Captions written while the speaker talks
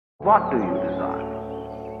what do you desire?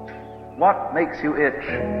 What makes you itch?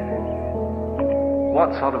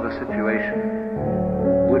 What sort of a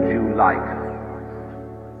situation would you like?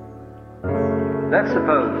 Let's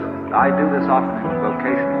suppose, I do this often in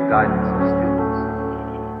vocational guidance of students.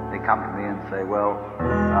 They come to me and say, well,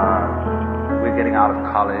 we're getting out of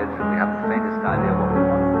college and we have the faintest idea what we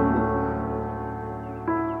want to do.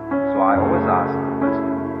 So I always ask the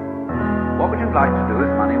question, what would you like to do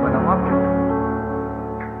if money were no object?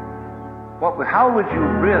 How would you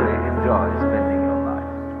really enjoy spending your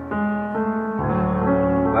life?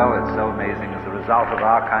 Well, it's so amazing. As a result of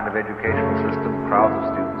our kind of educational system, crowds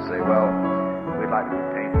of students say, well, we'd like to be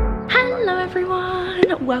painters. Hello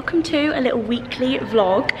everyone, welcome to a little weekly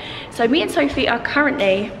vlog. So me and Sophie are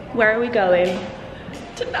currently, where are we going?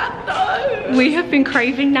 To Nando's. We have been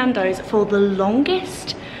craving Nando's for the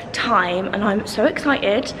longest time and I'm so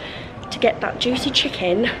excited to get that juicy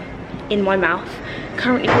chicken in my mouth.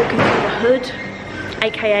 Currently walking through the hood,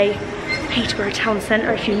 aka Peterborough Town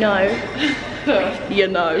Centre, if you know. You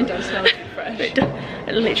know. It does smell too fresh.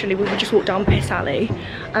 Literally, we would just walk down Piss Alley.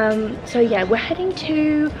 So yeah, we're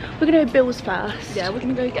gonna go to Bill's first. Yeah, we're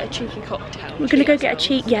gonna go get a cheeky cocktail. We're gonna go get a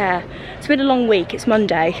cheek, yeah. It's been a long week, it's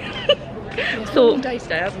Monday. It's a long day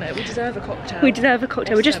today, hasn't it? We deserve a cocktail. We deserve a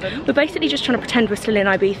cocktail. We're basically just trying to pretend we're still in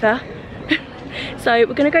Ibiza. So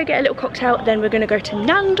we're gonna go get a little cocktail, then we're gonna go to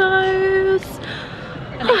Nando's.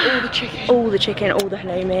 And eat all the chicken. All the chicken, all the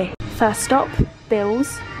halloumi. First stop,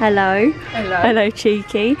 Bill's. Hello. Hello. Hello,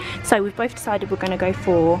 cheeky. So we've both decided we're gonna go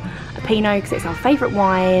for a Pinot because it's our favourite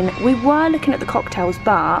wine. We were looking at the cocktails,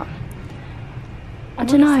 but I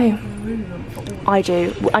don't know. I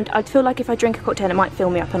do. And I feel like if I drink a cocktail, it might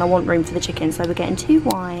fill me up and I want room for the chicken. So we're getting 2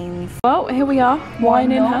 wines. Well, here we are.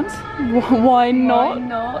 Wine in hand. Why not? Why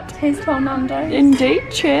not? Here's to our Nando's.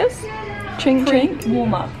 Indeed. Cheers. Chink chink.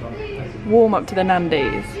 Warm up. Warm up to the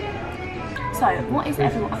Nandies. So, what is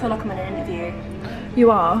everyone? I feel like I'm in an interview.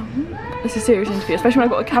 You are. It's a serious interview, especially when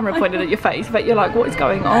I've got a camera pointed at your face. But you're like, what is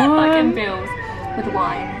going on? Like in Bill's with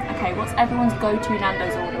wine. Okay, what's everyone's go-to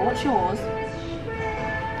Nando's order? What's yours?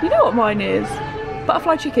 You know what mine is?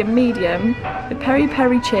 Butterfly chicken medium with peri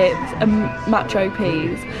peri chips and macho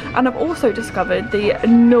peas. And I've also discovered the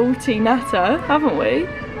naughty natter, haven't we?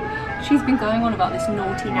 She's been going on about this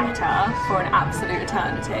naughty natter for an absolute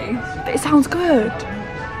eternity. But it sounds good.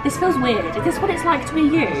 This feels weird. Is this what it's like to be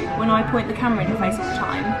you when I point the camera in your face all the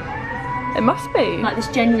time? It must be. Like, this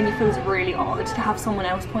genuinely feels really odd to have someone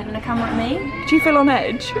else pointing a camera at me. Do you feel on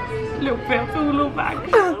edge? A little bit, I feel a little back.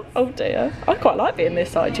 Oh dear. I quite like being this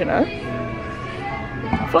side, you know.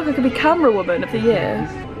 I feel like I could be camera woman of the year.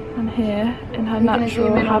 And here, in her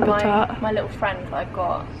natural habitat. My little friend that I've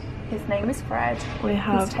got. His name is Fred. We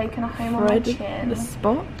have He's taken a home on Fred my chin. the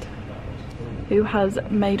Spot, who has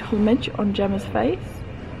made homage on Gemma's face.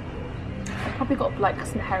 I've probably got like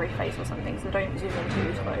some hairy face or something, so don't zoom in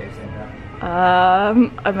too close.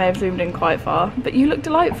 I may have zoomed in quite far, but you look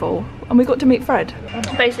delightful. And we got to meet Fred.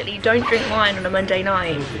 Basically, don't drink wine on a Monday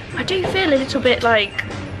night. I do feel a little bit like...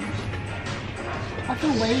 I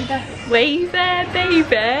feel way there. Way there,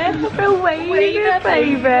 baby. I feel way there,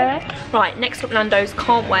 baby. Right, next up Nando's,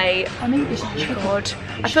 can't wait. I need this chicken. God.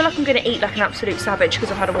 I feel like I'm gonna eat like an absolute savage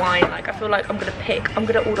because I've had a wine. Like, I feel like I'm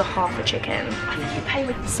gonna order half a chicken.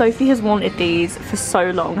 Sophie has wanted these for so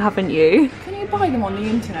long, haven't you? Can you buy them on the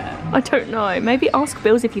internet? I don't know. Maybe ask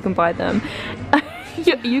Bills if you can buy them.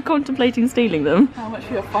 Are you contemplating stealing them? How much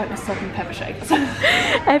for your finest 7 pepper shakes?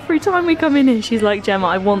 Every time we come in here, she's like, Gemma,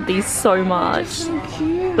 I want these so much. So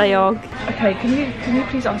cute. They are. Okay, can you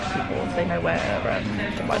please ask people if they know where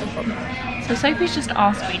to buy them from? So Sophie's just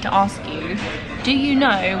asked me to ask you, do you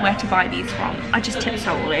know where to buy these from? I just tipped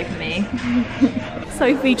salt all over me.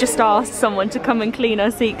 Sophie just asked someone to come and clean her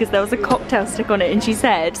seat because there was a cocktail stick on it, and she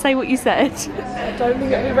said, say what you said. I don't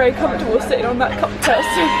think it'd be very comfortable sitting on that cocktail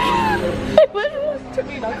stick. It looked at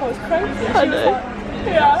me like I was crazy. I know.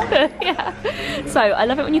 Yeah. Yeah. So I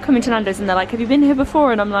love it when you come into Nando's and they're like, have you been here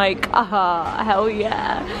before? And I'm like, aha, hell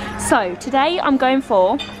yeah. So today I'm going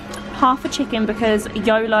for half a chicken because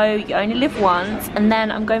YOLO, you only live once. And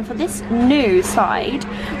then I'm going for this new side,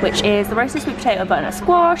 which is the roasted sweet potato butternut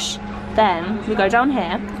squash. Then we go down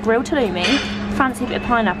here, grilled halloumi, fancy bit of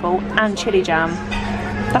pineapple and chili jam.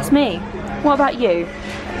 That's me. What about you?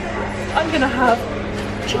 I'm gonna have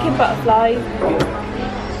chicken butterfly,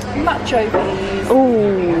 macho peas,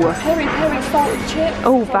 Oh, peri peri salted chips.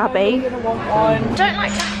 Oh, babby. You're gonna want one. I don't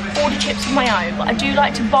like to order chips of my own, but I do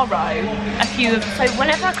like to borrow a few of. So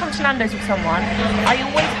whenever I come to Nando's with someone, I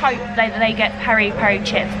always hope that they get peri peri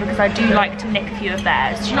chips because I do like to nick a few of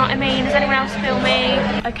theirs. Do you know what I mean? Does anyone else feel me?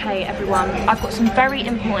 Okay, everyone, I've got some very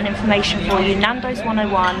important information for you. Nando's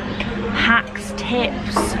 101. hacks,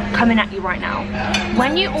 tips coming at you right now.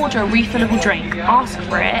 When you order a refillable drink, ask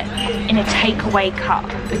for it in a takeaway cup,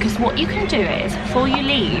 because what you can do is, before you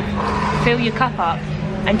leave, fill your cup up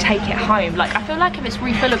and take it home. Like, I feel like if it's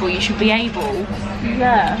refillable, you should be able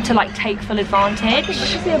to like take full advantage.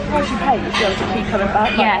 Because the price you pay, you'll be able to keep coming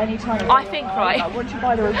back any time. I think, right? Like, once you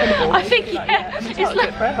buy the refillable, I think, it's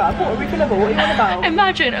like forever. I bought a refillable, what are you on about?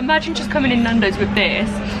 Imagine just coming in Nando's with this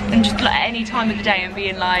and just like any time of the day and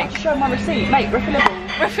being like, show my receipt, mate, refillable.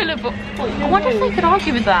 Refillable. I wonder if they could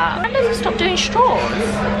argue with that. Nando's has stopped doing straws.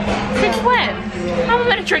 Since when? How am I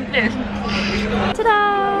going to drink this?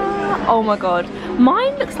 Ta-da! Oh my god.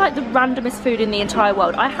 Mine looks like the randomest food in the entire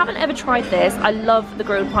world. I haven't ever tried this. I love the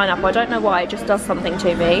grilled pineapple. I don't know why, it just does something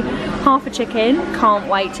to me. Half a chicken, can't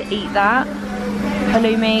wait to eat that.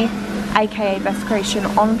 Halloumi, aka best creation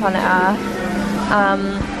on planet Earth.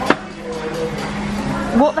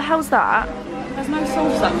 What the hell's that? There's no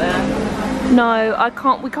sauce up there. No,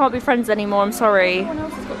 we can't be friends anymore, I'm sorry. Everyone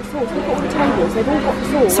else has got the sauce. Look at all the tables, they've all got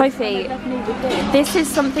the sauce. Sophie, this is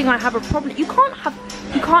something I have a problem. You can't have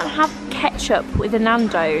ketchup with a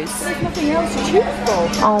Nando's. There's nothing else to choose from.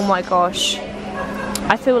 Oh my gosh.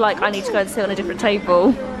 I feel like I need to go and sit on a different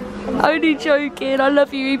table. Only joking, I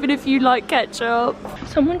love you even if you like ketchup.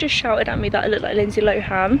 Someone just shouted at me that I look like Lindsay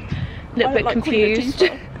Lohan. A little bit confused.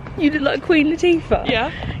 You look like Queen Latifah?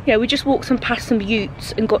 Yeah. Yeah, we just walked past some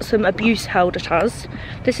utes and got some abuse held at us.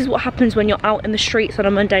 This is what happens when you're out in the streets on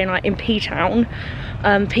a Monday night in P-Town.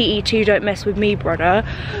 PE2, don't mess with me, brother.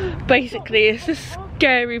 Basically, it's a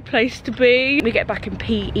scary place to be. We get back in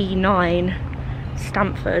PE9,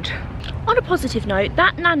 Stamford. On a positive note,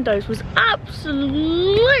 that Nando's was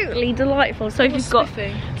absolutely delightful. Sophie's got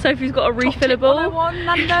a refillable.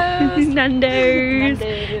 Nando's.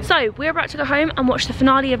 Nando's. So we're about to go home and watch the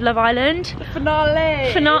finale of Love Island. The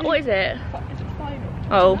finale. What is it? Is it final?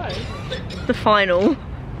 Oh, No. the final.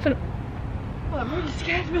 Oh, that really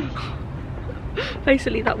scared me.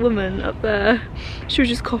 Basically, that woman up there, she was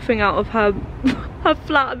just coughing out of her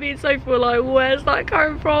flat. Me and Sophie were like, where's that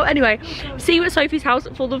coming from? Anyway, see you at Sophie's house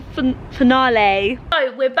for the finale.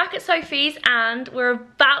 So we're back at Sophie's and we're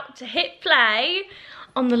about to hit play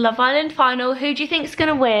on the Love Island final. Who do you think's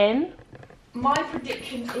gonna win? My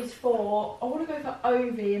prediction is I want to go for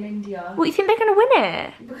Ovi in India. What, you think they're gonna win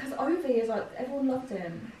it? Because Ovi is like, everyone loves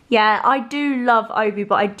him. Yeah, I do love Ovi,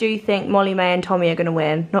 but I do think Molly May and Tommy are gonna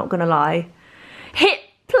win, not gonna lie. Hit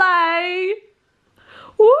play!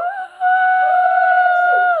 Woo!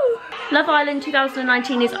 Love Island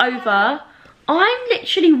 2019 is over. I'm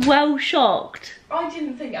literally well shocked. I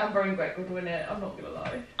didn't think Amber and Greg would win it, I'm not gonna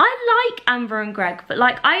lie. I like Amber and Greg, but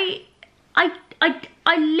like I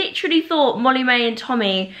literally thought Molly May and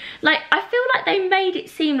Tommy, like I feel like they made it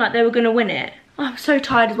seem like they were gonna win it. I'm so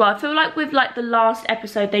tired as well. I feel like with like the last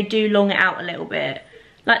episode they do long it out a little bit.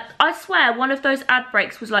 Like, I swear, one of those ad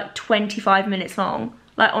breaks was like 25 minutes long.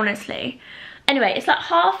 Like, honestly. Anyway, it's like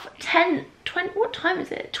 20, what time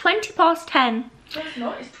is it? 20 past 10. No, it's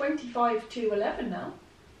not. It's 25 to 11 now.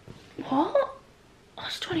 What? Oh,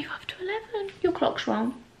 it's 25 to 11. Your clock's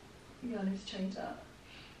wrong. Yeah, I need to change that.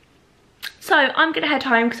 So, I'm going to head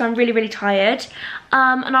home because I'm really, really tired.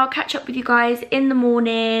 And I'll catch up with you guys in the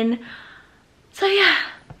morning. So, yeah.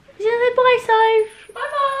 Bye, Soph.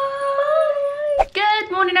 Bye-bye.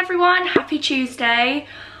 Good morning, everyone. Happy Tuesday.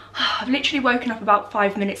 I've literally woken up about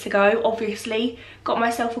 5 minutes ago, obviously. Got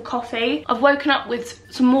myself a coffee. I've woken up with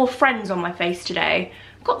some more friends on my face today.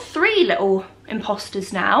 I've got 3 little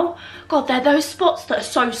imposters now. God, they're those spots that are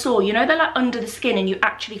so sore. You know, they're like under the skin and you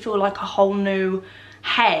actually feel like a whole new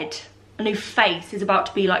head, a new face is about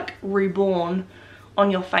to be like reborn on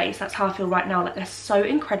your face. That's how I feel right now. Like, they're so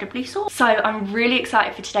incredibly sore. So I'm really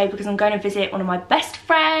excited for today because I'm going to visit one of my best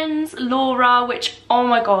friends, Laura, which, oh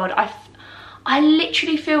my god, I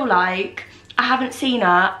literally feel like I haven't seen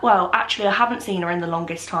her. Well, actually I haven't seen her in the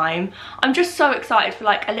longest time. I'm just so excited for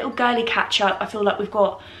like a little girly catch up. I feel like we've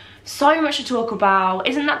got so much to talk about.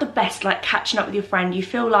 Isn't that the best, like catching up with your friend? You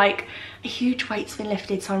feel like a huge weight's been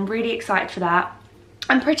lifted, so I'm really excited for that.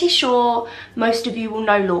 I'm pretty sure most of you will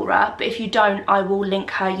know Laura, but if you don't, I will link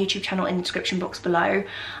her YouTube channel in the description box below.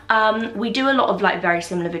 We do a lot of like very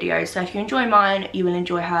similar videos, so if you enjoy mine, you will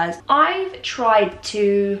enjoy hers. I've tried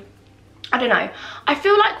to, I don't know, I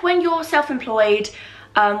feel like when you're self-employed,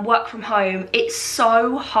 work from home, it's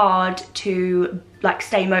so hard to like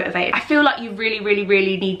stay motivated. I feel like you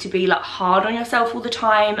really need to be like hard on yourself all the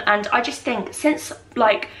time, and I just think since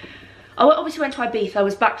like, I obviously went to Ibiza, I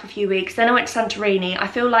was back for a few weeks, then I went to Santorini. I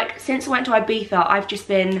feel like since I went to Ibiza, I've just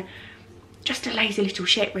been just a lazy little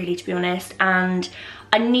shit, really, to be honest, and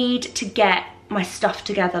I need to get my stuff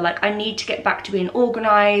together. Like, I need to get back to being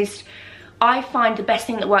organised. I find the best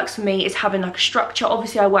thing that works for me is having like a structure.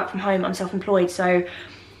 Obviously I work from home, I'm self-employed, so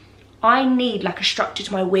I need like a structure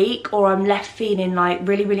to my week, or I'm left feeling like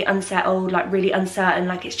really unsettled, like really uncertain,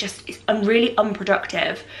 like I'm really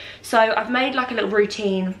unproductive. So I've made like a little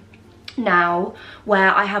routine now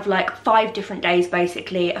where I have like 5 different days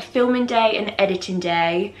basically: a filming day, an editing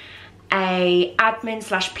day, a admin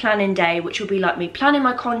 / planning day, which will be like me planning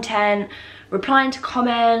my content, replying to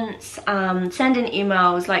comments, sending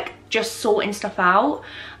emails, like just sorting stuff out.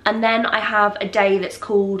 And then I have a day that's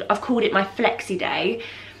I've called it my flexi day.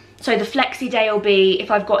 So the flexi day will be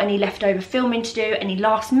if I've got any leftover filming to do, any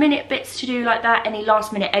last minute bits to do like that, any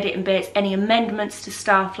last minute editing bits, any amendments to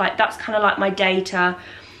stuff, like that's kind of like my day to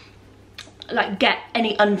like get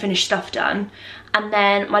any unfinished stuff done. And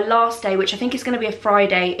then my last day, which I think is going to be a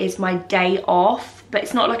Friday, is my day off. But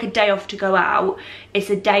it's not like a day off to go out,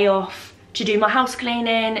 it's a day off to do my house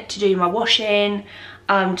cleaning, to do my washing,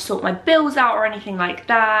 to sort my bills out or anything like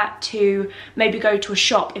that, to maybe go to a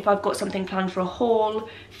shop if I've got something planned for a haul,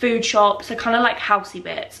 food shop, so kind of like housey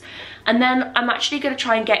bits. And then I'm actually going to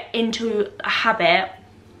try and get into a habit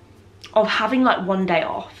of having like one day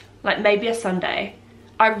off, like maybe a Sunday.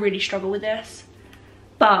 I really struggle with this,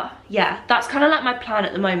 but yeah, that's kind of like my plan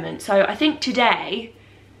at the moment. So I think today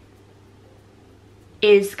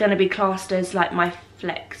is going to be classed as like my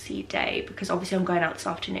flexi day, because obviously I'm going out this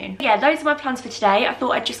afternoon. Yeah, those are my plans for today. I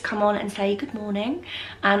thought I'd just come on and say good morning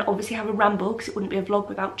and obviously have a ramble, because it wouldn't be a vlog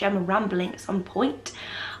without Gemma rambling at some point.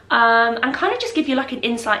 And kind of just give you like an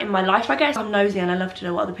insight in my life, I guess. I'm nosy and I love to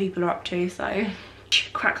know what other people are up to, so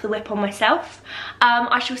crack the whip on myself.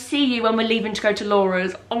 I shall see you when we're leaving to go to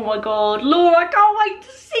Laura's. Oh my god, Laura, I can't wait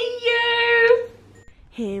to see you.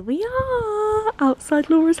 Here we are outside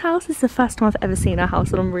Laura's house. This is the first time I've ever seen her house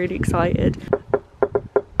and I'm really excited.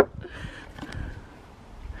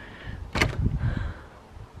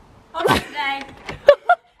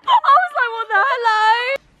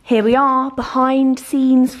 Here we are, behind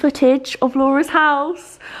scenes footage of Laura's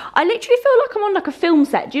house. I literally feel like I'm on like a film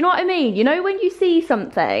set, do you know what I mean? You know when you see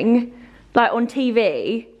something like on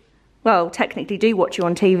TV, well technically do watch you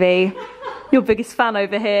on TV, your biggest fan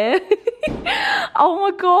over here. Oh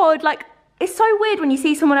my god, like it's so weird when you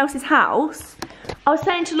see someone else's house. I was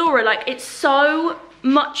saying to Laura, like it's so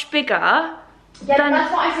much bigger. Yeah,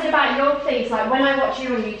 that's what I said about your place. Like when I watch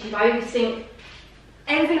you on YouTube, I always think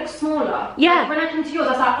everything looks smaller. Yeah. Like, when I come to yours,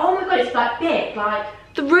 I was like, oh my god, it's like big. Like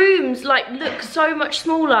the rooms like look so much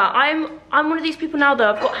smaller. I'm one of these people now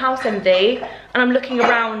though, I've got house envy and I'm looking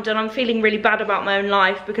around and I'm feeling really bad about my own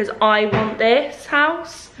life because I want this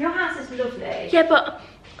house. Your house is lovely. Yeah, but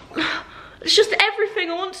it's just everything.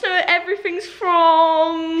 I want to know where everything's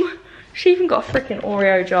from. She even got a freaking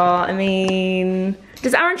Oreo jar. I mean,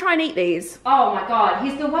 does Aaron try and eat these? Oh my god,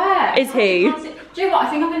 he's the worst. Is he? Do you know what? I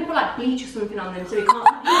think I'm going to put like bleach or something on them so he can't.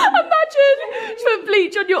 Imagine! Just put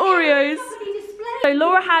bleach on your Oreos. So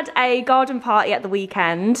Laura had a garden party at the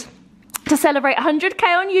weekend to celebrate 100k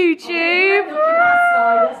on YouTube.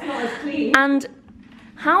 Oh, that's not as clean. And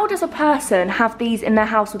how does a person have these in their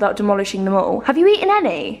house without demolishing them all? Have you eaten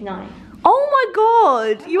any? No. Oh my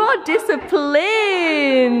god, you are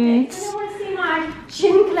disciplined. I want to see my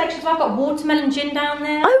gin collection. So I've got watermelon gin down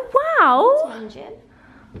there. Oh wow. Watermelon gin.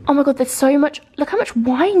 Oh my god, there's so much. Look how much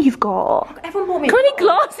wine you've got. Everyone bought me. How many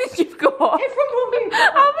glasses you've got? Everyone bought me.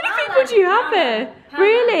 How many people do you have here?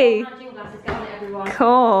 Really?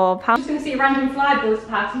 Cool. I'm just gonna see random fly bills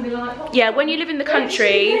pass and be like, what? Yeah, when you live in the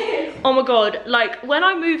country, oh my god, like when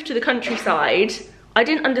I moved to the countryside, I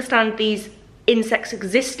didn't understand these insects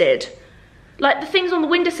existed. Like the things on the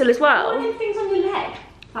windowsill as well. What are the things on your leg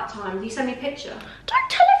that time? You sent me a picture. Don't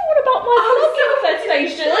tell everyone about my vlog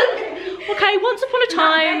infestation. Okay, once upon a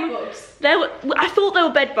time, there were, I thought they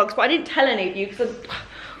were bed bugs, but I didn't tell any of you because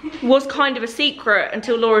it was kind of a secret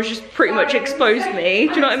until Laura's just pretty much exposed me.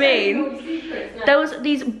 Do you know what I mean? There was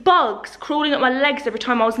these bugs crawling up my legs every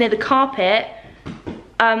time I was near the carpet.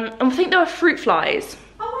 And I think they were fruit flies.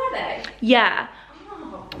 Oh, were they? Yeah.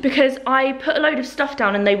 Because I put a load of stuff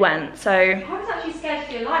down and they went, so. I was actually scared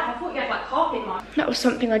for your life. I thought you had like carpet mice. That was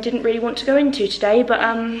something I didn't really want to go into today, but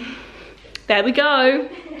there we go.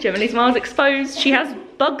 Gemini's Mars exposed. She has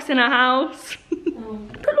bugs in her house.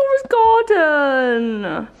 Look at Laura's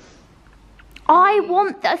garden. I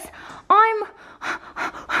want this. I'm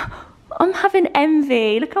having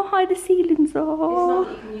envy. Look how high the ceilings are. It's not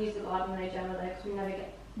that you can use the garden though, Gemma, though, because we never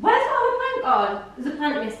get. Where's our plant gone? There's a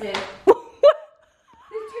plant missing.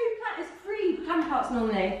 There's 3 plant pots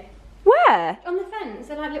normally. Where? On the fence,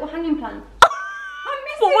 they're like little hanging plants.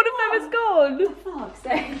 But one of them is gone. For fuck's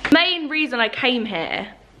sake. Main reason I came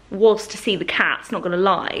here was to see the cats, not gonna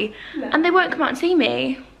lie. No. And they won't come out and see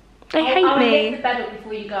me. They hate I'll me. lift the bed up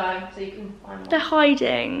before you go, so you can find one. They're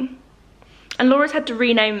hiding. And Laura's had to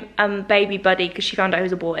rename Baby Buddy because she found out he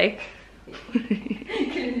was a boy.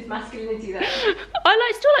 Killing his masculinity there.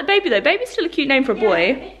 I still like Baby though. Baby's still a cute name for a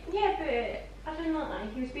boy. Yeah, but I don't know.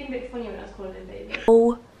 He was being a bit funny when I was calling him Baby.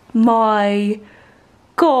 Oh my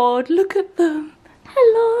god, look at them.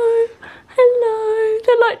 Hello, hello.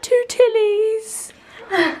 They're like two Tillies.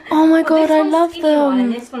 Oh my god, I love them.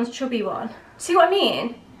 And this one's chubby one. See what I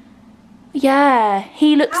mean? Yeah,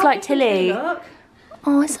 he looks How like different do Tilly. they look?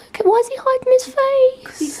 Oh, it's okay. Why is he hiding his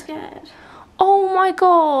face? He's scared. Oh my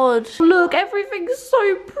god. Look, everything's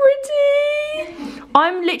so pretty.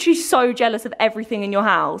 I'm literally so jealous of everything in your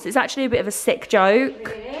house. It's actually a bit of a sick joke.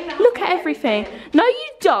 Really? Look at everything. No, you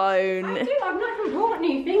don't. I do. I've not even bought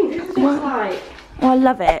new things. This is like... Oh, I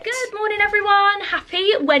love it. Good morning, everyone.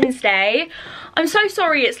 Happy Wednesday. I'm so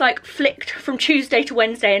sorry it's like flicked from Tuesday to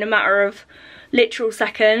Wednesday in a matter of literal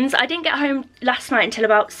seconds. I didn't get home last night until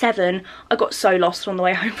about 7. I got so lost on the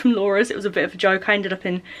way home from Laura's. It was a bit of a joke. I ended up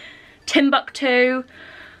in Timbuktu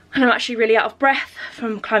and I'm actually really out of breath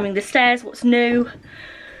from climbing the stairs. What's new?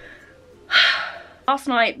 Last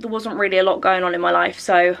night there wasn't really a lot going on in my life,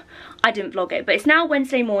 so I didn't vlog it, but it's now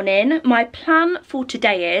Wednesday morning. My plan for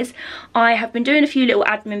today is I have been doing a few little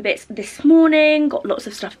admin bits this morning, got lots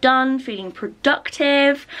of stuff done, feeling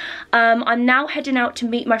productive. I'm now heading out to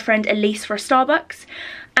meet my friend Elise for a Starbucks,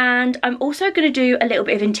 and I'm also going to do a little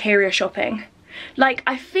bit of interior shopping. Like,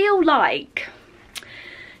 I feel like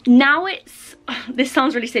now it's, this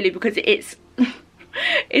sounds really silly because it's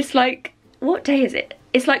like, what day is it?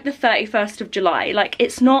 It's like the 31st of July. Like,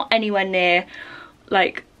 it's not anywhere near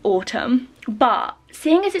like autumn, but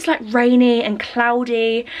seeing as it's like rainy and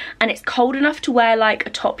cloudy and it's cold enough to wear like a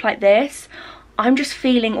top like this, I'm just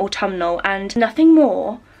feeling autumnal. And nothing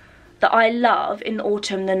more that I love in the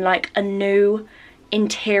autumn than like a new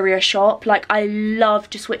interior shop. Like, I love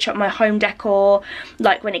to switch up my home decor.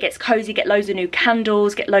 Like, when it gets cozy, get loads of new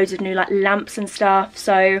candles, get loads of new like lamps and stuff.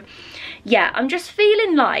 So yeah, I'm just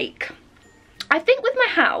feeling like, I think with my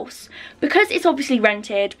house, because it's obviously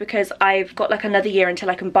rented, because I've got like another year until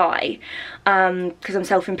I can buy, because I'm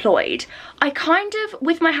self-employed, I kind of,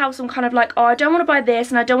 with my house, I'm kind of like, oh, I don't want to buy this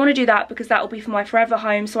and I don't want to do that because that will be for my forever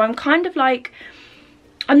home. So I'm kind of like,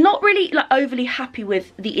 I'm not really like overly happy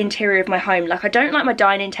with the interior of my home. Like, I don't like my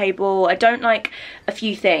dining table, I don't like a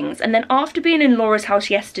few things. And then after being in Laura's house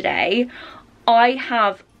yesterday, I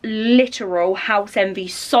have literal house envy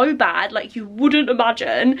so bad, like you wouldn't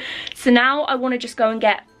imagine. So now I want to just go and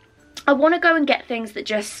get, things that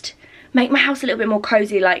just make my house a little bit more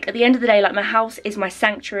cozy. Like, at the end of the day, like, my house is my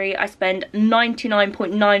sanctuary. I spend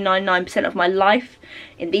 99.999% of my life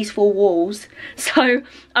in these 4 walls, so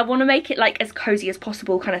I want to make it like as cozy as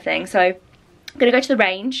possible kind of thing. So I'm gonna go to the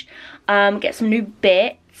range, get some new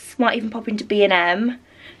bits, might even pop into B&M.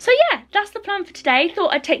 So yeah, that's the plan for today.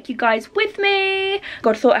 Thought I'd take you guys with me.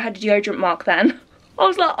 God, thought I had a deodorant mark then. I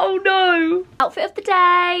was like, oh no. Outfit of the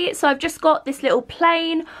day. So I've just got this little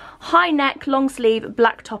plain high neck, long sleeve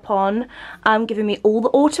black top on, giving me all the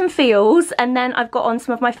autumn feels. And then I've got on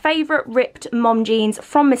some of my favourite ripped mom jeans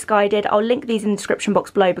from Misguided. I'll link these in the description box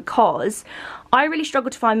below because I really struggle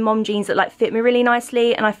to find mom jeans that like fit me really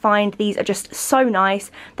nicely, and I find these are just so nice.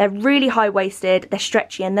 They're really high-waisted, they're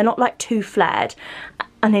stretchy, and they're not like too flared.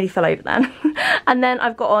 I nearly fell over then. And then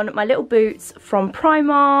I've got on my little boots from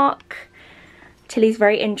Primark. Tilly's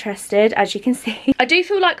very interested, as you can see. I do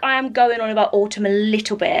feel like I am going on about autumn a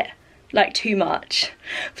little bit, like too much.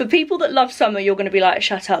 For people that love summer, you're going to be like,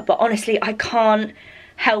 shut up. But honestly, I can't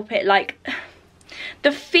help it. Like,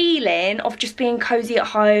 the feeling of just being cozy at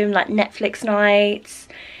home, like Netflix nights,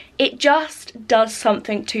 it just does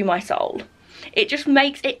something to my soul. It just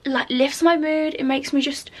makes it, like, lifts my mood. It makes me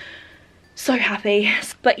just so happy.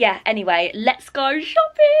 But yeah, anyway, let's go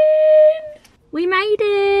shopping. We made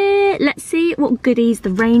it. Let's see what goodies the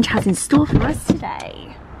range has in store for us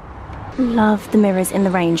today. Love the mirrors in the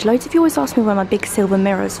range. Loads of you always ask me where my big silver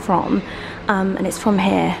mirror's from, and it's from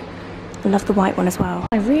here. I love the white one as well.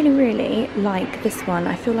 I really like this one.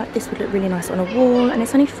 I feel like this would look really nice on a wall, and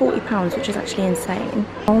it's only £40, which is actually insane.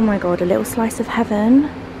 Oh my god, a little slice of heaven.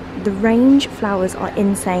 The range flowers are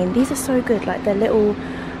insane. These are so good. Like, they're little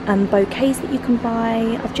bouquets that you can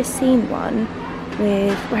buy. I've just seen one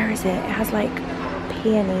with, where is it? It has like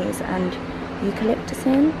peonies and eucalyptus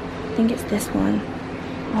in. I think it's this one.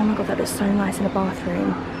 Oh my god, that looks so nice in a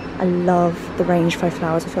bathroom. I love the range faux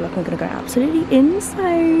flowers. I feel like I'm gonna go absolutely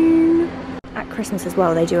insane. At Christmas as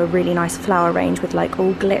well, they do a really nice flower range with like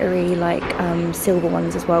all glittery, like silver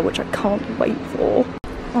ones as well, which I can't wait for.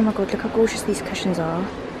 Oh my god, look how gorgeous these cushions are.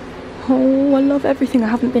 Oh, I love everything. I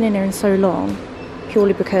haven't been in here in so long.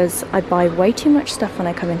 purely because I buy way too much stuff when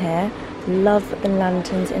I come in here. Love the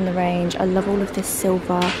lanterns in the range. I love all of this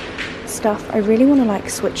silver stuff. I really want to like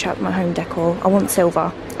switch up my home decor. I want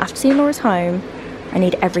silver. After seeing Laura's home, I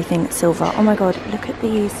need everything silver. Oh my god, look at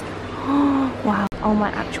these. Oh, wow. Oh my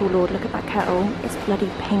actual lord, look at that kettle. It's bloody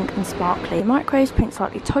pink and sparkly. The microwaves, pink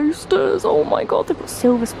sparkly toasters. Oh my god, they've got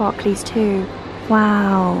silver sparklies too.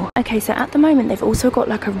 Wow. Okay, so at the moment they've also got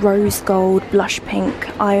like a rose gold blush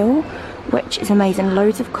pink aisle, which is amazing.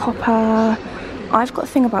 Loads of copper. I've got a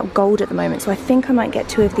thing about gold at the moment, so I think I might get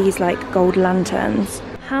 2 of these like gold lanterns.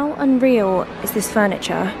 How unreal is this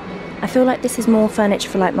furniture? I feel like this is more furniture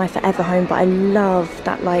for like my forever home, but I love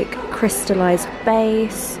that like crystallized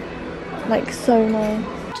base. Like so nice.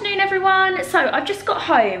 Good afternoon everyone. So I've just got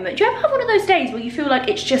home. Do you ever have one of those days where you feel like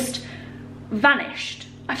it's just vanished?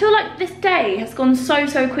 I feel like this day has gone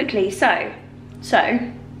so quickly. So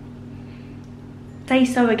say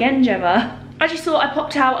so again, Gemma. I just thought I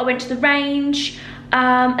popped out, I went to the range,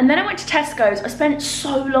 and then I went to Tesco's. I spent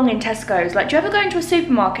so long in Tesco's. Like, do you ever go into a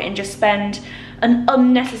supermarket and just spend an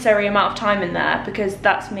unnecessary amount of time in there? Because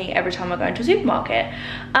that's me every time I go into a supermarket.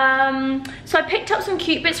 So I picked up some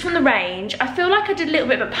cute bits from the range. I feel like I did a little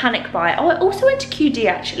bit of a panic buy. Oh, I also went to QD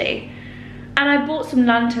actually. And I bought some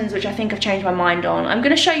lanterns, which I think I've changed my mind on. I'm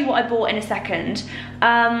gonna show you what I bought in a second.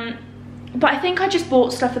 But I think I just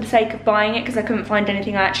bought stuff for the sake of buying it because I couldn't find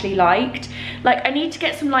anything I actually liked. Like, I need to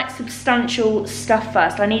get some like substantial stuff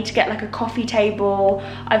first. I need to get like a coffee table.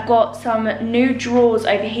 I've got some new drawers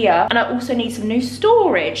over here, and I also need some new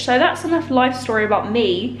storage. So that's enough life story about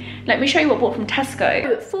me. Let me show you what I bought from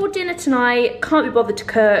Tesco. For dinner tonight, can't be bothered to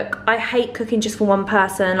cook. I hate cooking just for one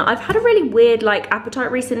person. I've had a really weird like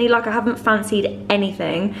appetite recently. Like, I haven't fancied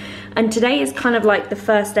anything. And today is kind of like the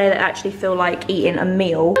first day that I actually feel like eating a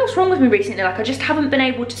meal. What's wrong with me recently? Like, I just haven't been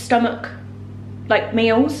able to stomach like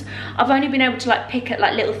meals. I've only been able to like pick at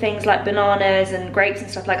like little things like bananas and grapes and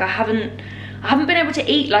stuff. Like, I haven't been able to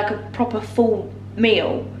eat like a proper full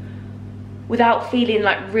meal without feeling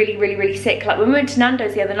like really sick. Like, when we went to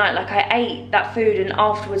Nando's the other night, like I ate that food and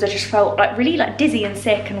afterwards I just felt like really like dizzy and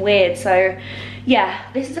sick and weird. So yeah,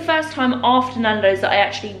 this is the first time after Nando's that I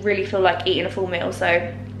actually really feel like eating a full meal.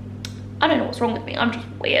 So I don't know what's wrong with me, I'm just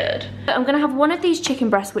weird. I'm gonna have one of these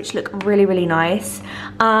chicken breasts which look really nice.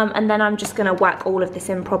 And then I'm just gonna whack all of this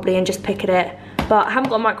in properly and just pick at it. But I haven't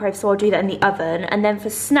got a microwave, so I'll do that in the oven. And then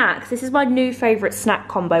for snacks, this is my new favorite snack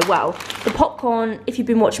combo. Well, the popcorn, if you've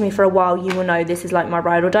been watching me for a while, you will know this is like my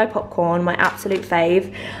ride or die popcorn, my absolute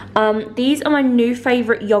fave. These are my new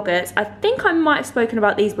favorite yogurts. I think I might have spoken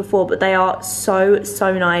about these before, but they are so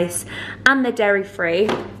nice. And they're dairy free.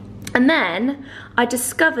 And then I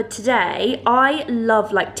discovered today, I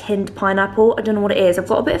love like tinned pineapple. I don't know what it is. I've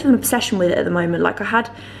got a bit of an obsession with it at the moment. Like, I had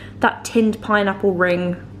that tinned pineapple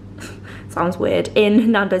ring, sounds weird,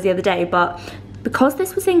 in Nando's the other day. But because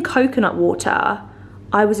this was in coconut water,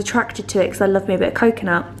 I was attracted to it because I love me a bit of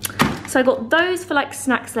coconut. So I got those for like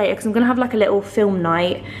snacks later because I'm gonna have like a little film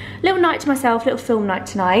night. Little night to myself, little film night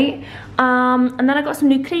tonight. And then I got some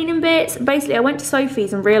new cleaning bits. Basically, I went to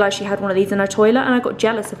Sophie's and realised she had one of these in her toilet, and I got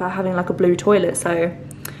jealous of her having like a blue toilet. So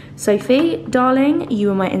Sophie, darling,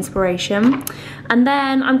 you are my inspiration. And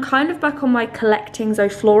then I'm kind of back on my collecting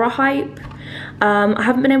Zoflora hype. I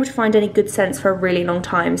haven't been able to find any good scents for a really long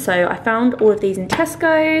time, so I found all of these in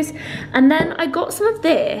Tesco's. And then I got some of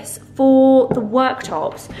this for the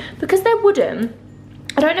worktops because they're wooden.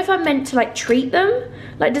 I don't know if I'm meant to like treat them.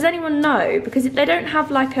 Like, does anyone know? Because they don't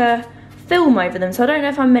have like a film over them, so I don't know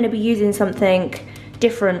if I'm meant to be using something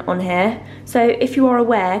different on here. So if you are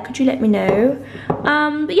aware, could you let me know?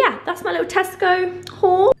 But yeah, that's my little Tesco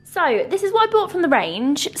haul. So this is what I bought from the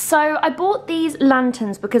range. So I bought these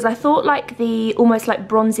lanterns because I thought like the almost like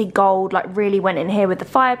bronzy gold like really went in here with the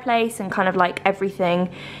fireplace and kind of like everything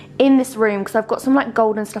in this room, because I've got some like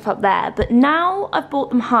golden stuff up there. But now I've brought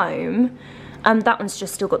them home. That one's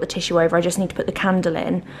just still got the tissue over. I just need to put the candle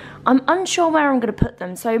in. I'm unsure where I'm going to put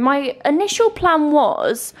them. So my initial plan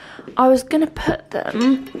was I was going to put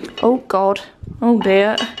them, oh God, oh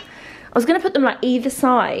dear. I was going to put them like either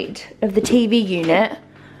side of the TV unit.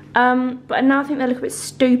 But now I think they look a bit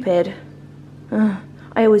stupid.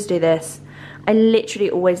 I always do this. I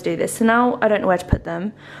literally always do this. So now I don't know where to put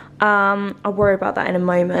them. I'll worry about that in a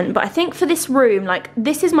moment. But I think for this room, like,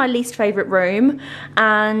 this is my least favourite room.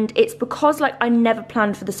 And it's because, like, I never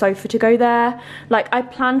planned for the sofa to go there. Like, I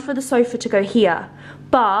planned for the sofa to go here.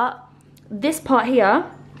 But this part here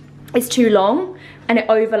is too long. And it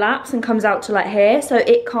overlaps and comes out to, like, here. So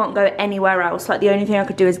it can't go anywhere else. Like, the only thing I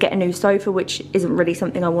could do is get a new sofa, which isn't really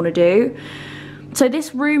something I want to do. So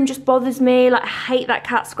this room just bothers me. Like, I hate that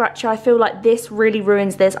cat scratcher. I feel like this really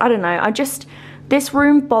ruins this. I don't know. This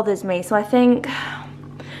room bothers me, so I think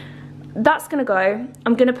that's gonna go.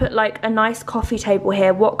 I'm gonna put like a nice coffee table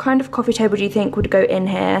here. What kind of coffee table do you think would go in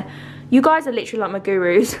here? You guys are literally like my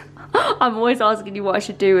gurus. I'm always asking you what I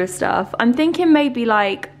should do with stuff. I'm thinking maybe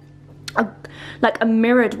like a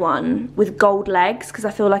mirrored one with gold legs, because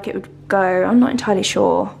I feel like it would go. I'm not entirely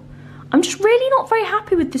sure. I'm just really not very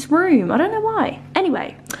happy with this room. I don't know why.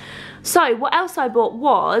 Anyway, so what else I bought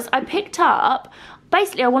was I picked up,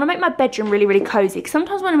 basically I want to make my bedroom really, really cozy, because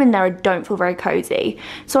sometimes when I'm in there I don't feel very cozy.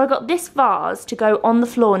 So I got this vase to go on the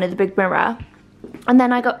floor near the big mirror. And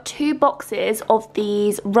then I got 2 boxes of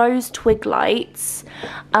these rose twig lights,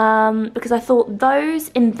 because I thought those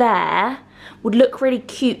in there would look really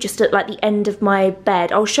cute just at like the end of my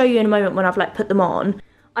bed. I'll show you in a moment when I've like put them on.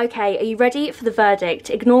 Okay, are you ready for the verdict?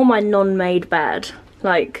 Ignore my non-made bed.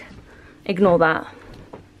 Like, ignore that.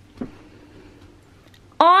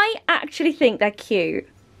 I actually think they're cute.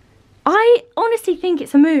 I honestly think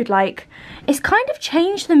it's a mood. Like, it's kind of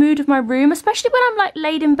changed the mood of my room, especially when I'm like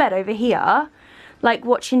laid in bed over here, like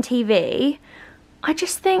watching TV. I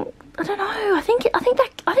just think, I don't know, I think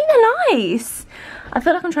they're nice. I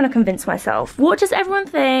feel like I'm trying to convince myself. What does everyone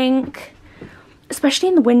think? Especially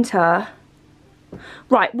in the winter.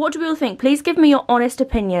 Right, what do we all think? Please give me your honest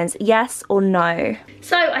opinions, yes or no.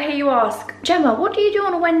 So, I hear you ask, Gemma, what do you do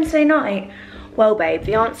on a Wednesday night? Well, babe,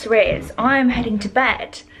 the answer is I'm heading to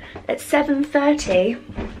bed at 7:30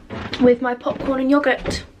 with my popcorn and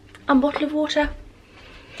yogurt and bottle of water.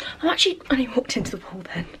 I'm actually only walked into the pool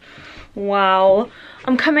then. Wow.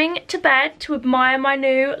 I'm coming to bed to admire my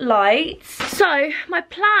new lights. So, my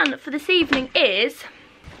plan for this evening is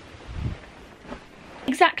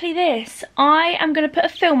exactly this. I am going to put a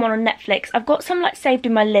film on Netflix. I've got some like saved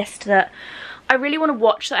in my list that I really want to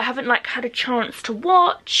watch that I haven't like had a chance to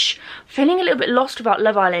watch. Feeling a little bit lost about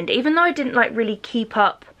Love Island, even though I didn't like really keep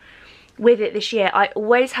up with it this year. I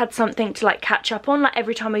always had something to like catch up on. Like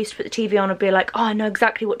every time I used to put the TV on, I'd be like, oh, I know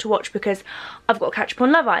exactly what to watch because I've got to catch up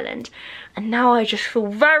on Love Island. And now I just feel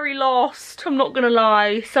very lost, I'm not gonna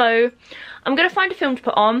lie. So I'm gonna find a film to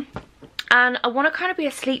put on, and I want to kind of be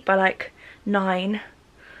asleep by like 9.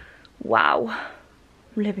 Wow,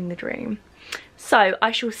 I'm living the dream. So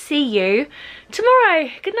I shall see you tomorrow.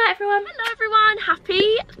 Good night, everyone. Hello, everyone.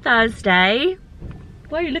 Happy Thursday.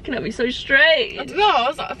 Why are you looking at me so straight? I don't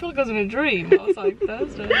know, I feel like I was in a dream. I was like,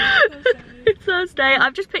 Thursday. It's Thursday.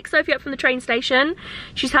 I've just picked Sophie up from the train station.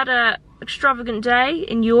 She's had a extravagant day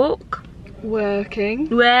in York.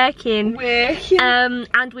 Working. And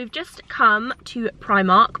we've just come to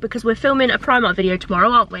Primark because we're filming a Primark video tomorrow,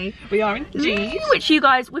 aren't we? We are indeed. Which you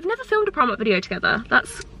guys, we've never filmed a Primark video together.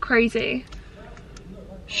 That's crazy.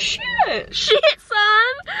 Shit,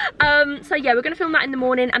 son. So yeah, we're gonna film that in the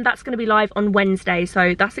morning, and that's gonna be live on Wednesday,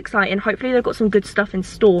 so that's exciting. Hopefully they've got some good stuff in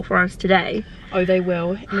store for us today. Oh, they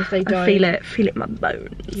will. And if they don't, I feel it in my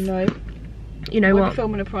bones. You know what? We'll be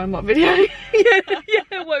filming a Primark video. yeah,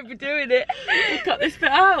 I won't be doing it. We'll cut this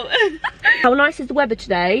bit out. How nice is the weather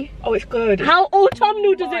today? Oh, it's good. How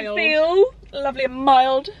autumnal does it feel? Lovely and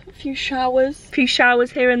mild. A few showers.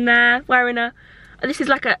 Here and there. Wearing this is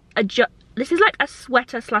like this is like a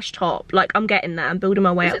sweater / top. Like, I'm getting there. I'm building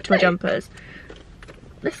my way up to my jumpers.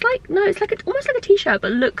 It's like, no, it's like almost like a t-shirt,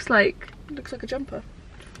 but looks like a jumper.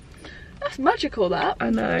 That's magical, that.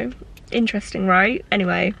 I know. Interesting, right?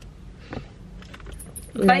 Anyway.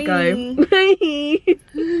 There go.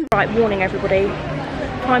 Right, warning everybody.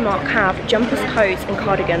 Primark have jumpers, coats and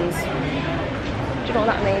cardigans. Do you know what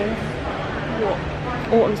that means? What?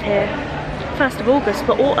 Autumn's here. 1st of August,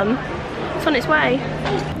 but autumn, it's on its way.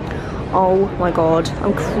 Oh my god,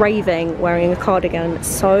 I'm craving wearing a cardigan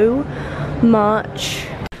so much.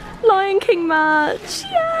 Lion King merch,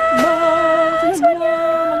 yes!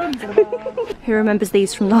 Who remembers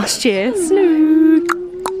these from last year? Snoop!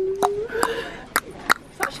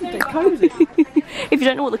 It's actually a bit cozy. If you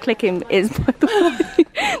don't know what the clicking is, by the way,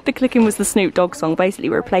 the clicking was the Snoop Dogg song. Basically,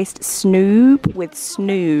 we replaced Snoop with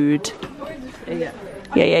Snood.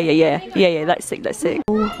 Yeah, that's sick.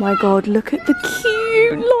 Oh my god, look at the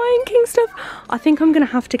cute Lion King stuff. I think I'm gonna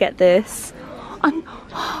have to get this. Oh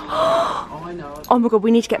my god,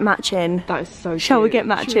 we need to get matching. That is so cute. Shall we get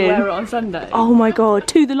matching? Should we wear it on Sunday? Oh my god,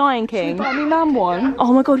 to the Lion King. Should we buy me mum one?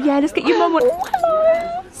 Oh my god, yeah, let's get your mum one. Oh,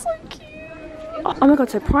 hello. So cute. Oh my god,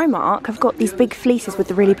 so Primark have got these big fleeces with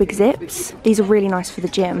the really big zips. These are really nice for the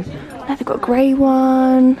gym. Now they've got a grey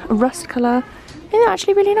one, a rust colour. They're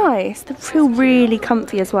actually really nice. They feel really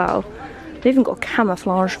comfy as well. They've even got a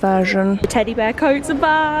camouflage version. The teddy bear coats are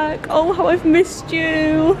back. Oh, how I've missed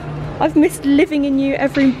you. I've missed living in you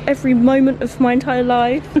every moment of my entire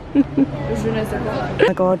life. Oh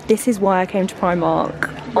my god, this is why I came to Primark.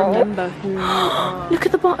 remember who you are. Look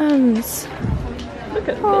at the bottoms. Look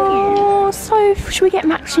at these. Oh, so should we get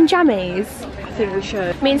matching jammies? I think we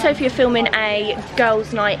should. Me and Sophie are filming a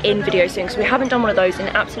girls' night in video soon because we haven't done one of those in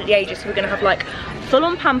absolutely ages. So we're going to have like full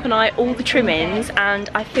on pamper night, all the trimmings, and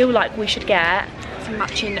I feel like we should get some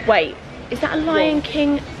matching. Wait, is that a Lion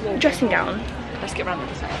King dressing gown? Let's get round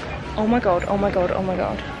to this. Oh my god, oh my god, oh my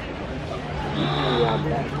god.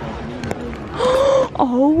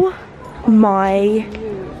 Oh my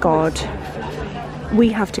god. We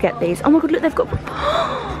have to get these. Oh my god, look, they've got...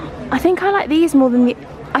 I think I like these more than the...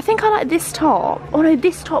 I think I like this top. Oh no,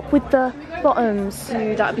 this top with the bottoms.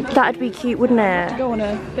 Ooh, that'd be cute, wouldn't it? To go on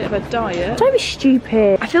a bit of a diet. Don't be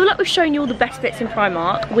stupid. I feel like we've shown you all the best bits in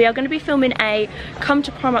Primark. We are going to be filming a come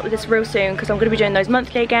to Primark with us real soon because I'm going to be doing those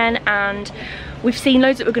monthly again, and we've seen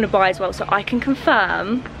loads that we're going to buy as well, so I can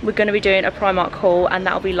confirm we're going to be doing a Primark haul and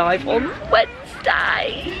that'll be live on Wednesday.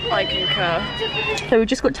 I concur. So we've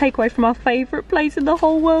just got takeaway from our favourite place in the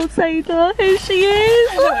whole world, Seda. Here she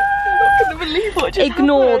is. I'm not going to believe what just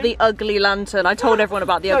Ignore happened. the ugly lantern. I told everyone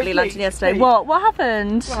about the No, ugly please, lantern yesterday. please. What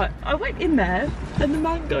happened? Right, I went in there and the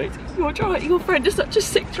man goes, your friend is such a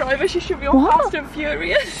sick driver, she should be on What? Fast and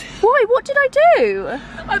Furious. Why? What did I do?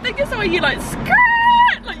 I think it's how you like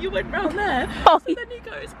skirt, like you went round there. Oh, So then he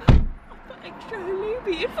goes, I've got extra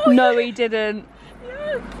halloumi in for no, you. he didn't.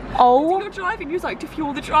 Yes. Oh. You're driving, he was like, if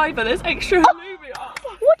you're the driver, there's extra halloumi. Oh,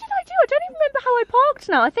 What did I do? I don't even remember how I parked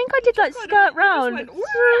now. I think I did like skirt round. went,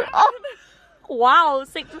 Oh, wow,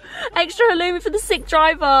 sick, extra halloumi for the sick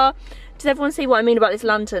driver. Does everyone see what I mean about this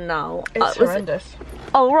lantern now? It's horrendous.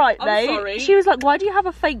 Oh right, I'm mate. sorry. She was like, why do you have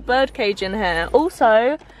a fake bird cage in here?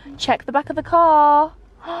 Also, check the back of the car.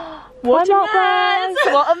 What a mess!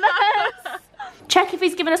 What a mess! Check if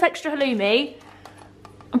he's given us extra halloumi.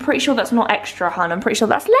 I'm pretty sure that's not extra, hun. I'm pretty sure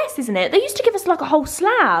that's less, isn't it? They used to give us like a whole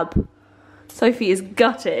slab. Sophie is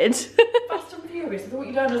gutted. Fast and Furious, I thought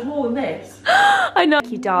you learned more than this. I know.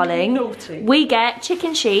 Thank you, darling. Naughty. We get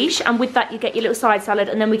chicken sheesh, and with that you get your little side salad,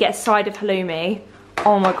 and then we get a side of halloumi.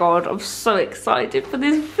 Oh my god, I'm so excited for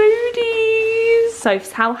this foodies.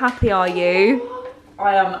 Sophs, how happy are you?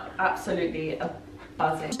 I am absolutely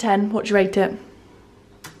buzzing. 10, what do you rate it?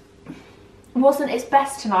 Wasn't its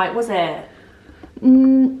best tonight, was it?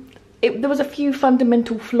 There was a few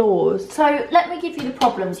fundamental flaws. So let me give you the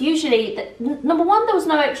problems. Usually, number one, there was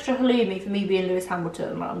no extra halloumi for me being Lewis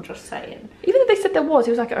Hamilton. I'm just saying. Even though they said there was,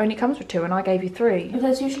 it was like it only comes with 2 and I gave you 3. But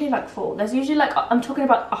there's usually like 4. There's usually like, I'm talking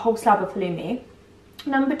about a whole slab of halloumi.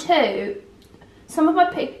 Number 2, some of my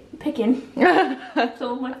picking.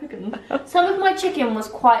 Some of my chicken was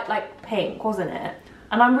quite like pink, wasn't it?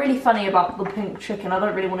 And I'm really funny about the pink chicken. I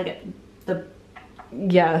don't really want to get the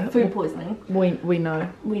Yeah. food poisoning. We know.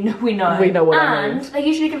 We know. We know what I mean. And they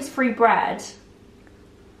usually give us free bread.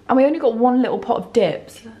 And we only got 1 little pot of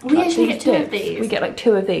dips. We Like usually these get 2 of dips. these. We get like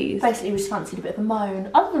 2 of these. Basically, we just fancied a bit of a moan.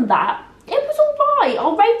 Other than that, it was alright.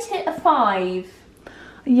 I'll rate it a 5.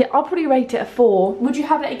 Yeah, I'll probably rate it a 4. Would you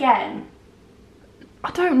have it again?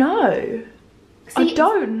 I don't know. See, I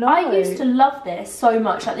don't know. I used to love this so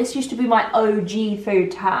much. Like, this used to be my OG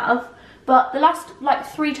food to have. But the last, like,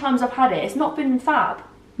 3 times I've had it, it's not been fab.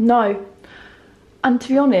 No. And to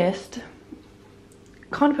be honest,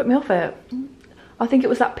 kind of put me off it. I think it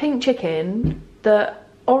was that pink chicken, the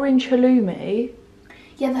orange halloumi.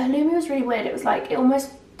 Yeah, the halloumi was really weird. It was like, it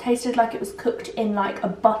almost tasted like it was cooked in, like, a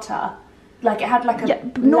butter. Like, it had, like, a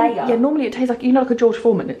layer. Normally it tastes like, you know, like a George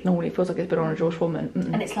Foreman. It normally feels like it's been on a George Foreman.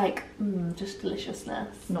 And it's like, just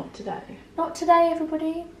deliciousness. Not today. Not today,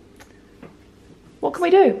 everybody. What can we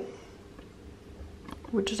do?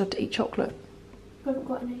 We'll just have to eat chocolate. We haven't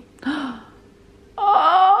got any.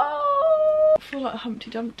 Oh! I feel like Humpty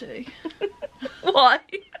Dumpty. Why?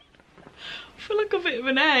 I feel like a bit of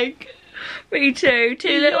an egg. Me too.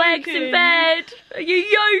 2 little eggs in Yoking. bed. Are you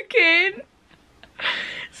yoking?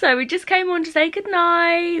 So we just came on to say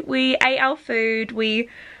goodnight. We ate our food. We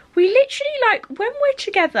literally, like, when we're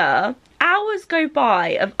together, hours go by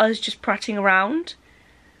of us just prattling around.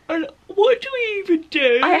 And what do we even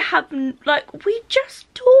do? I haven't, like, we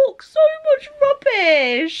just talk so much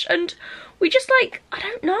rubbish. And we just, like, I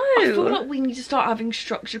don't know. I feel like we need to start having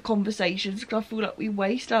structured conversations because I feel like we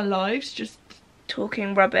waste our lives just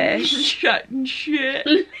talking rubbish. chatting shit.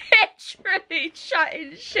 Literally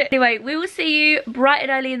chatting shit. Anyway, we will see you bright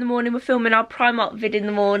and early in the morning. We're filming our Primark vid in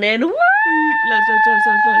the morning. Woo! Let's.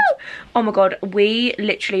 Oh my god, we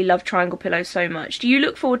literally love triangle pillows so much. Do you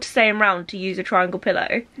look forward to staying round to use a triangle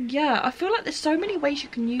pillow? Yeah, I feel like there's so many ways you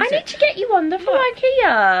can use I it. need to get you one. They're from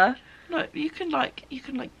IKEA. Like you can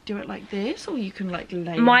do it like this, or you can like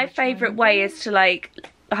lay. My favourite way is to like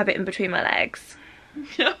have it in between my legs.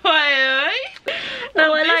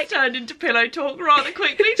 No, well, this turned into pillow talk rather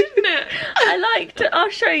quickly, didn't it? I'll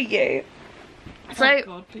show you. So, oh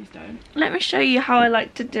God, please don't. Let me show you how I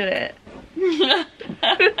like to do it.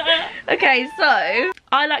 Okay, so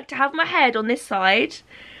I like to have my head on this side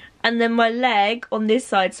and then my leg on this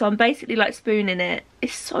side, so I'm basically like spooning it.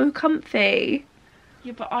 It's so comfy.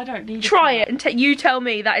 Yeah, but I don't need Try it and you tell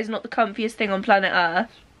me that is not the comfiest thing on planet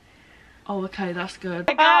Earth. Oh, okay, that's good.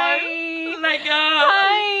 Hi. Lego.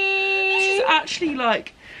 Hi. This is actually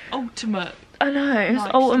like ultimate. I know, it's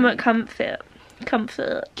nice ultimate sleep. comfort.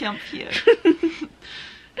 Comfort.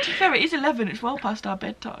 To be fair, it is 11, it's well past our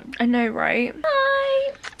bedtime. I know, right?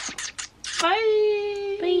 Bye.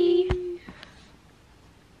 Bye. Bye.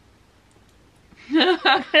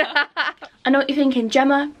 I know what you're thinking,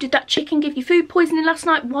 Gemma, did that chicken give you food poisoning last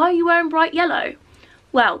night? Why are you wearing bright yellow?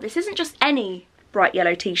 Well, this isn't just any bright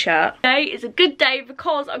yellow t-shirt. Today is a good day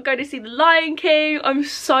because I'm going to see The Lion King. I'm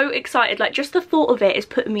so excited, like just the thought of it is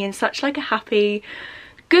putting me in such like a happy,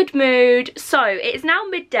 good mood. So it is now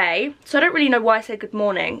midday, so I don't really know why I said good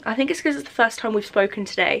morning. I think it's because it's the first time we've spoken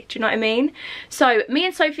today, do you know what I mean? So me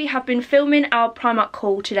and Sophie have been filming our Primark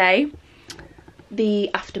haul today.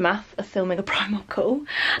 The aftermath of filming a Primark haul.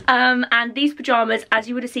 And these pyjamas, as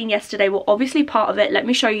you would have seen yesterday, were obviously part of it. Let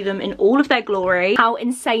me show you them in all of their glory. How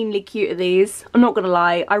insanely cute are these? I'm not gonna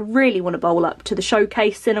lie, I really want to bowl up to the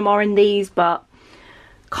showcase cinema in these, but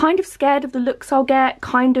kind of scared of the looks I'll get,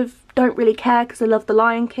 kind of don't really care because I love The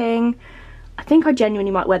Lion King. I think I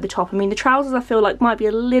genuinely might wear the top. I mean, the trousers I feel like might be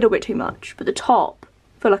a little bit too much, but the top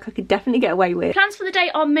I feel like I could definitely get away with. Plans for the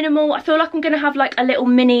day are minimal. I feel like I'm gonna have like a little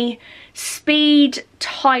mini speed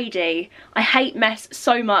tidy. I hate mess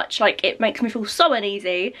so much, like it makes me feel so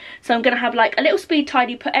uneasy. So I'm gonna have like a little speed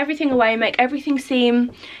tidy, put everything away, make everything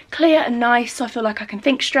seem clear and nice so I feel like I can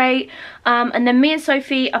think straight. And then me and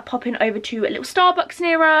Sophie are popping over to a little Starbucks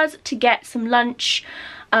near us to get some lunch.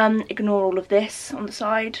 Ignore all of this on the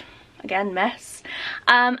side. Again, mess.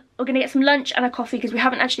 We're gonna get some lunch and a coffee because we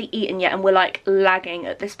haven't actually eaten yet and we're like lagging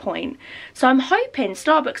at this point. So I'm hoping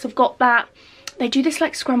Starbucks have got that. They do this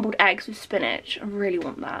like scrambled eggs with spinach. I really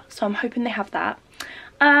want that. So I'm hoping they have that.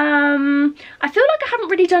 I feel like I haven't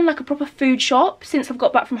really done like a proper food shop since I've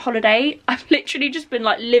got back from holiday. I've literally just been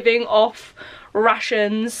like living off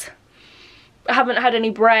rations. I haven't had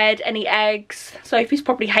any bread, any eggs. Sophie's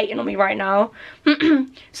probably hating on me right now.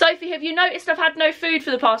 Sophie, have you noticed I've had no food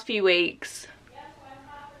for the past few weeks?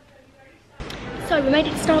 So we made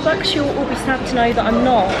it to Starbucks. You'll all be sad to know that I'm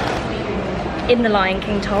not in the Lion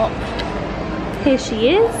King top. Here she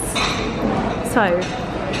is. So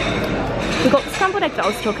we've got the scrambled egg that I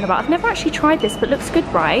was talking about. I've never actually tried this, but looks good,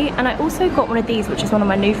 right? And I also got one of these, which is one of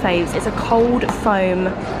my new faves. It's a cold foam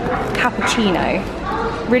cappuccino.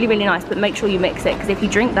 Really, really nice, but make sure you mix it because if you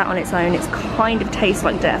drink that on its own, it's kind of tastes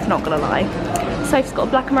like death, not gonna lie. Sophie's got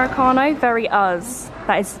a black Americano, very us.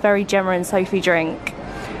 That is very Gemma and Sophie drink.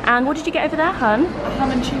 And what did you get over there, hun? A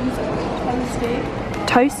ham and cheese toasty.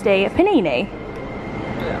 Toasty, a panini?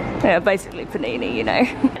 Yeah, basically panini, you know.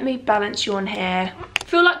 Let me balance you on here. I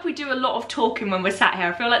feel like we do a lot of talking when we're sat here.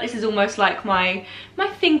 I feel like this is almost like my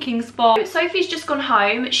thinking spot. Sophie's just gone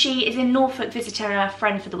home. She is in Norfolk visiting her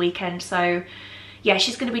friend for the weekend, so yeah,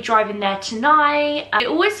 she's going to be driving there tonight. It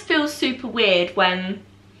always feels super weird when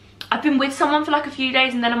I've been with someone for like a few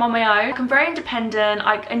days and then I'm on my own. I'm very independent,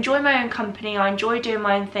 I enjoy my own company, I enjoy doing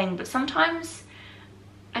my own thing, but sometimes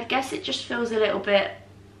I guess it just feels a little bit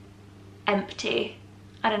empty.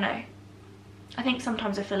 I don't know. I think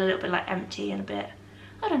sometimes I feel a little bit like empty and a bit,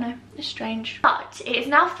 I don't know, it's strange. But it is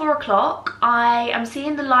now 4 o'clock. I am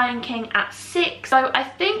seeing The Lion King at 6. So I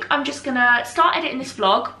think I'm just gonna start editing this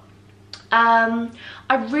vlog.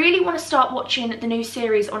 I really want to start watching the new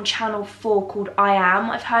series on Channel 4 called I Am.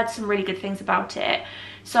 I've heard some really good things about it.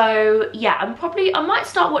 So yeah, I might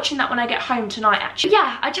start watching that when I get home tonight actually.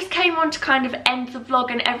 Yeah, I just came on to kind of end the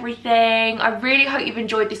vlog and everything. I really hope you've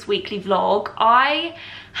enjoyed this weekly vlog. I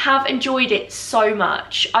have enjoyed it so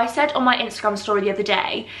much. I said on my Instagram story the other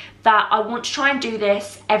day that I want to try and do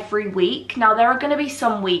this every week. Now there are going to be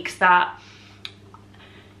some weeks that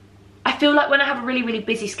I feel like when I have a really, really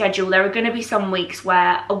busy schedule, there are going to be some weeks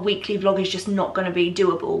where a weekly vlog is just not going to be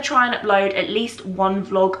doable. I try and upload at least one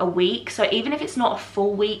vlog a week. So even if it's not a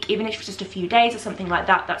full week, even if it's just a few days or something like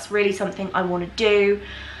that, that's really something I want to do.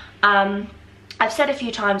 I've said a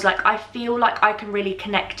few times, like, I feel like I can really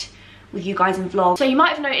connect with you guys in vlogs. So you might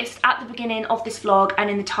have noticed at the beginning of this vlog and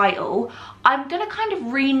in the title, I'm going to kind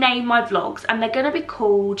of rename my vlogs and they're going to be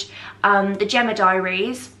called the Gemma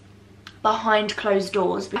Diaries Behind Closed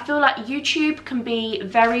Doors. I feel like YouTube can be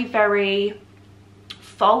very, very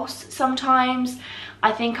false sometimes.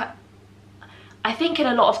 I think in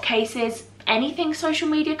a lot of cases anything social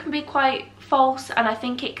media can be quite false, and I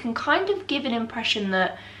think it can kind of give an impression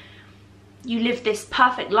that you live this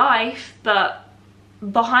perfect life, but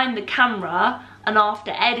behind the camera and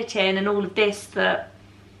after editing and all of this, that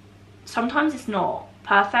sometimes it's not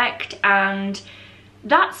perfect. And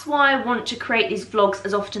that's why I want to create these vlogs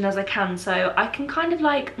as often as I can, so I can kind of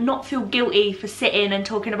like not feel guilty for sitting and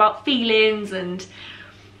talking about feelings and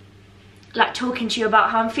like talking to you about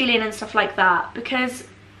how I'm feeling and stuff like that, because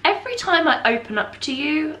every time I open up to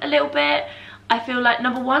you a little bit, I feel like,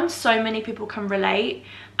 number one, so many people can relate,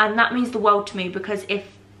 and that means the world to me, because if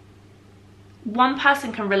one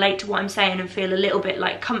person can relate to what I'm saying and feel a little bit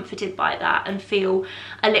like comforted by that and feel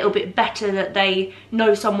a little bit better that they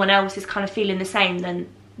know someone else is kind of feeling the same, then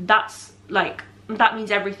that's like, that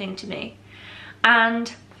means everything to me.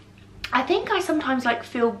 And I think I sometimes like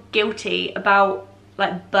feel guilty about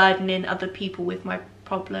like burdening other people with my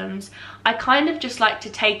problems. I kind of just like to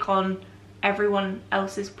take on everyone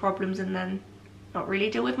else's problems and then not really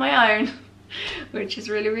deal with my own, which is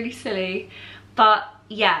really, really silly. But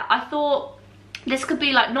yeah, I thought this could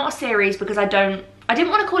be like not a series, because I didn't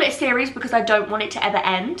want to call it a series because I don't want it to ever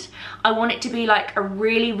end. I want it to be like a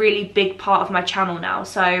really, really big part of my channel now.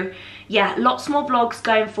 So yeah, lots more vlogs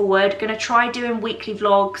going forward. Gonna try doing weekly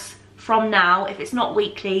vlogs from now. If it's not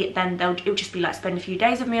weekly, then it'll just be like spend a few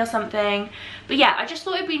days with me or something. But yeah, I just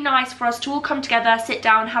thought it'd be nice for us to all come together, sit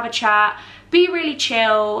down, have a chat, be really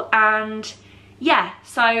chill. And yeah,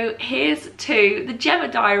 so here's to the Gemma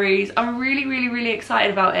Diaries. I'm really, really, really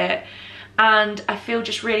excited about it, and I feel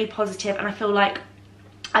just really positive, and I feel like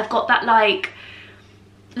I've got that, like,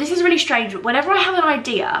 this is really strange, but whenever I have an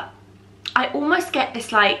idea, I almost get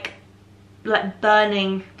this like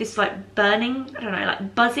burning, I don't know,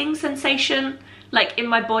 like buzzing sensation like in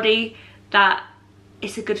my body, that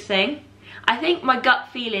it's a good thing. I think my gut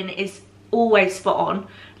feeling is always spot on.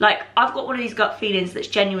 Like, I've got one of these gut feelings that's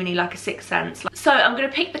genuinely like a sixth sense. So I'm gonna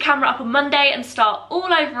pick the camera up on Monday and start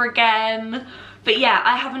all over again. But yeah,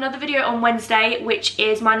 I have another video on Wednesday, which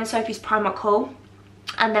is mine and Sophie's Primark haul,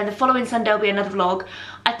 and then the following Sunday will be another vlog.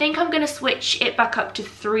 I think I'm gonna switch it back up to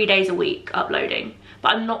 3 days a week uploading,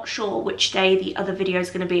 but I'm not sure which day the other video is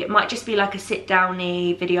gonna be. It might just be like a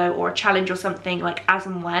sit-downy video or a challenge or something, like as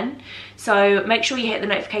and when. So make sure you hit the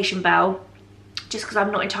notification bell, just because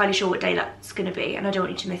I'm not entirely sure what day that's gonna be, and I don't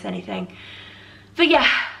want you to miss anything. But yeah,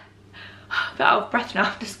 I'm a bit out of breath now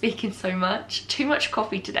after speaking so much. Too much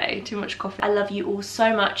coffee today, too much coffee. I love you all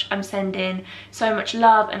so much. I'm sending so much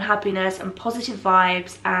love and happiness and positive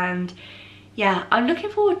vibes, and yeah, I'm looking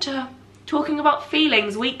forward to talking about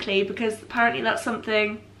feelings weekly, because apparently that's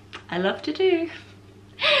something I love to do.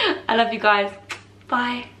 I love you guys.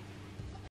 Bye.